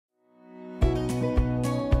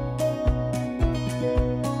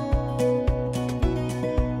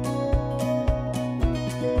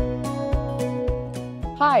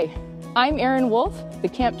I'm Erin Wolf, the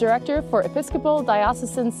Camp Director for Episcopal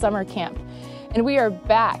Diocesan Summer Camp, and we are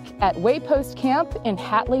back at Waypost Camp in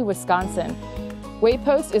Hatley, Wisconsin.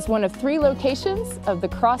 Waypost is one of 3 locations of the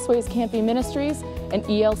Crossways Camping Ministries, an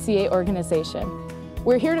ELCA organization.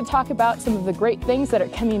 We're here to talk about some of the great things that are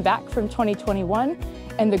coming back from 2021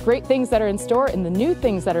 and the great things that are in store and the new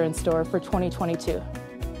things that are in store for 2022.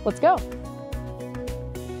 Let's go.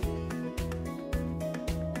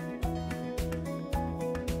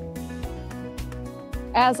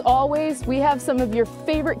 As always, we have some of your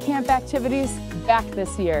favorite camp activities back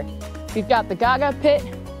this year. We've got the Gaga Pit,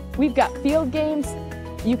 we've got field games.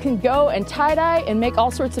 You can go and tie-dye and make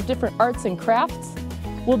all sorts of different arts and crafts.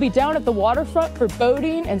 We'll be down at the waterfront for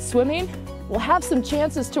boating and swimming. We'll have some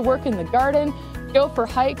chances to work in the garden, go for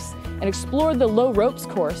hikes, and explore the low ropes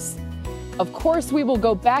course. Of course, we will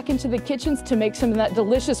go back into the kitchens to make some of that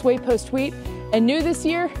delicious Waypost wheat. And new this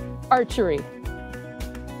year, archery.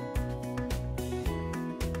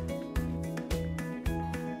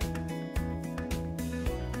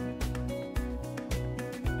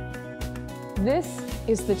 This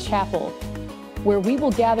is the chapel, where we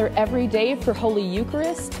will gather every day for Holy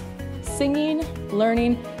Eucharist, singing,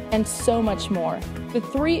 learning, and so much more. The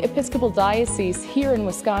 3 Episcopal dioceses here in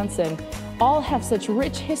Wisconsin all have such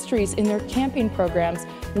rich histories in their camping programs,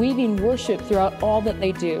 weaving worship throughout all that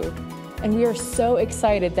they do. And we are so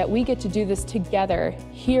excited that we get to do this together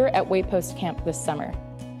here at Waypost Camp this summer.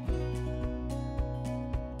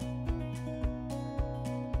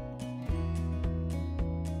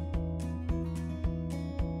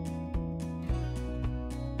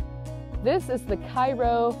 This is the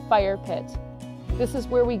Cairo Fire Pit. This is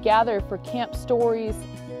where we gather for camp stories,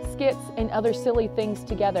 skits, and other silly things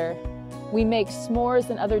together. We make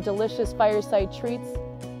s'mores and other delicious fireside treats,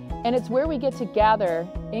 and it's where we get to gather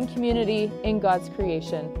in community in God's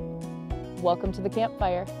creation. Welcome to the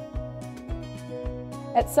campfire.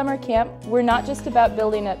 At summer camp, we're not just about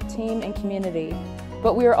building up team and community,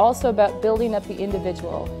 but we are also about building up the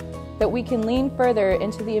individual, that we can lean further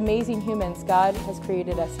into the amazing humans God has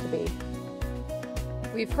created us to be.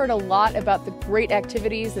 We've heard a lot about the great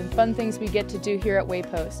activities and fun things we get to do here at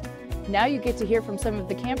Waypost. Now you get to hear from some of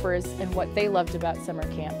the campers and what they loved about summer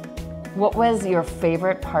camp. What was your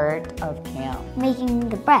favorite part of camp? Making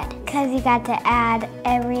the bread, because you got to add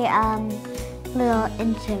every little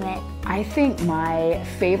instrument. I think my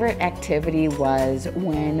favorite activity was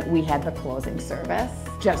when we had the closing service.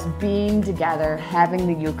 Just being together, having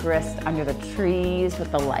the Eucharist under the trees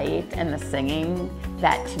with the light and the singing,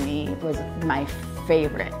 that to me was my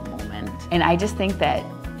favorite moment. And I just think that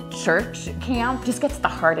church camp just gets the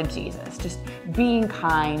heart of Jesus, just being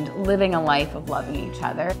kind, living a life of loving each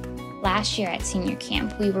other. Last year at senior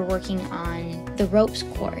camp, we were working on the ropes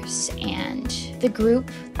course, and the group,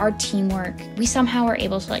 our teamwork, we somehow were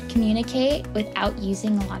able to communicate without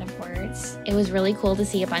using a lot of words. It was really cool to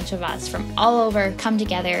see a bunch of us from all over come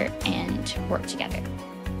together and work together.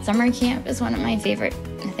 Summer camp is one of my favorite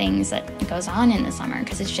things that goes on in the summer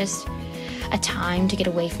because it's just a time to get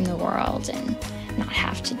away from the world and not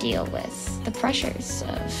have to deal with the pressures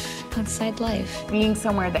of outside life. Being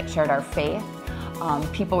somewhere that shared our faith,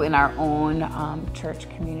 people in our own church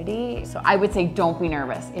community. So I would say don't be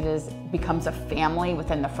nervous. It becomes a family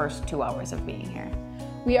within the first 2 hours of being here.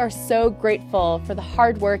 We are so grateful for the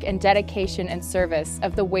hard work and dedication and service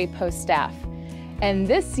of the Waypost staff. And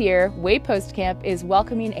this year, Waypost Camp is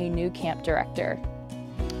welcoming a new camp director.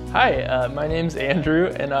 Hi, my name's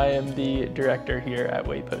Andrew, and I am the director here at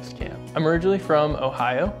Waypost Camp. I'm originally from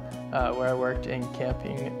Ohio, where I worked in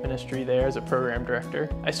camping ministry there as a program director.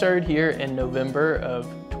 I started here in November of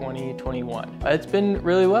 2021. It's been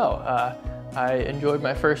really well. I enjoyed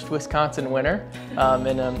my first Wisconsin winter,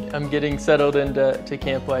 and I'm getting settled into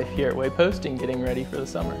camp life here at Waypost and getting ready for the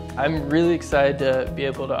summer. I'm really excited to be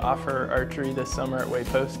able to offer archery this summer at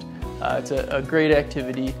Waypost. It's a great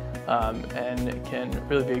activity. And it can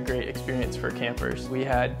really be a great experience for campers. We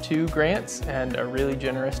had 2 grants and a really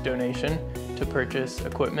generous donation to purchase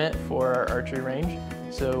equipment for our archery range.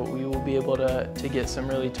 So we will be able to get some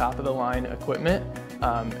really top-of-the-line equipment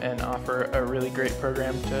and offer a really great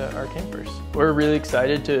program to our campers. We're really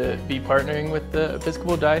excited to be partnering with the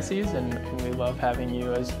Episcopal Diocese, and we love having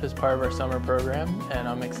you as part of our summer program, and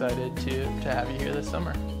I'm excited to have you here this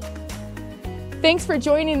summer. Thanks for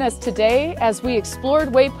joining us today as we explored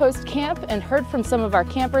Waypost Camp and heard from some of our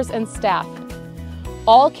campers and staff.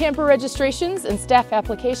 All camper registrations and staff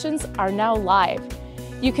applications are now live.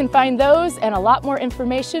 You can find those and a lot more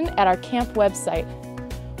information at our camp website.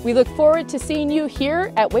 We look forward to seeing you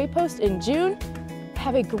here at Waypost in June.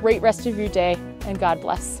 Have a great rest of your day, and God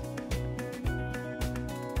bless.